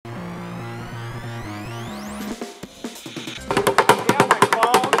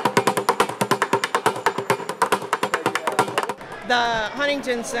The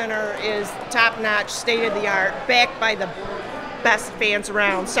Huntington Center is top-notch, state-of-the-art, backed by the best fans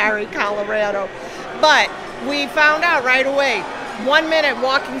around. Sorry, Colorado. But we found out right away, 1 minute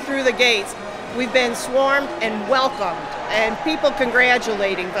walking through the gates, we've been swarmed and welcomed, and people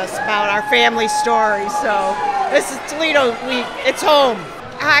congratulating us about our family story. So this is Toledo. It's home.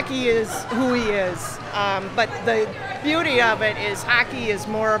 Hockey is who he is, but the beauty of it is hockey is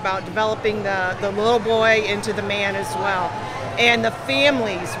more about developing the little boy into the man as well. And the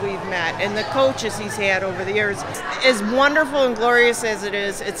families we've met and the coaches he's had over the years, as wonderful and glorious as it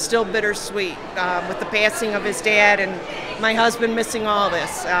is, it's still bittersweet with the passing of his dad and my husband missing all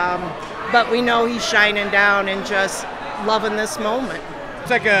this. But we know he's shining down and just loving this moment.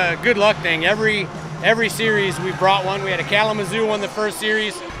 It's like a good luck thing. Every series we brought one. We had a Kalamazoo won the first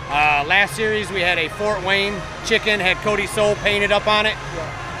series. Last series we had a Fort Wayne chicken, had Cody Soul painted up on it.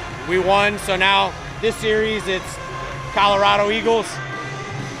 We won, so now this series it's Colorado Eagles.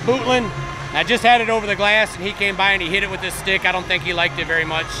 Bootland, I just had it over the glass and he came by and he hit it with his stick. I don't think he liked it very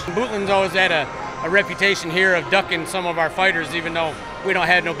much. Bootland's always had a reputation here of ducking some of our fighters, even though we don't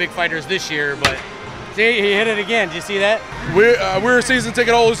have no big fighters this year, but see, he hit it again. Did you see that? We were season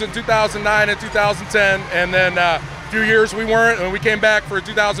ticket holders in 2009 and 2010, and then a few years we weren't, and we came back for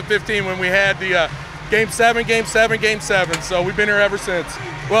 2015 when we had the Game 7, Game 7, Game 7, so we've been here ever since.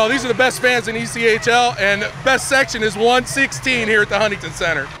 Well, these are the best fans in ECHL, and the best section is 116 here at the Huntington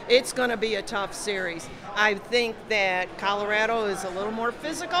Center. It's going to be a tough series. I think that Colorado is a little more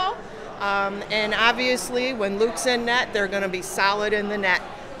physical, and obviously when Luke's in net, they're going to be solid in the net.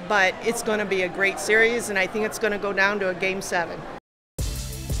 But it's going to be a great series, and I think it's going to go down to a Game 7.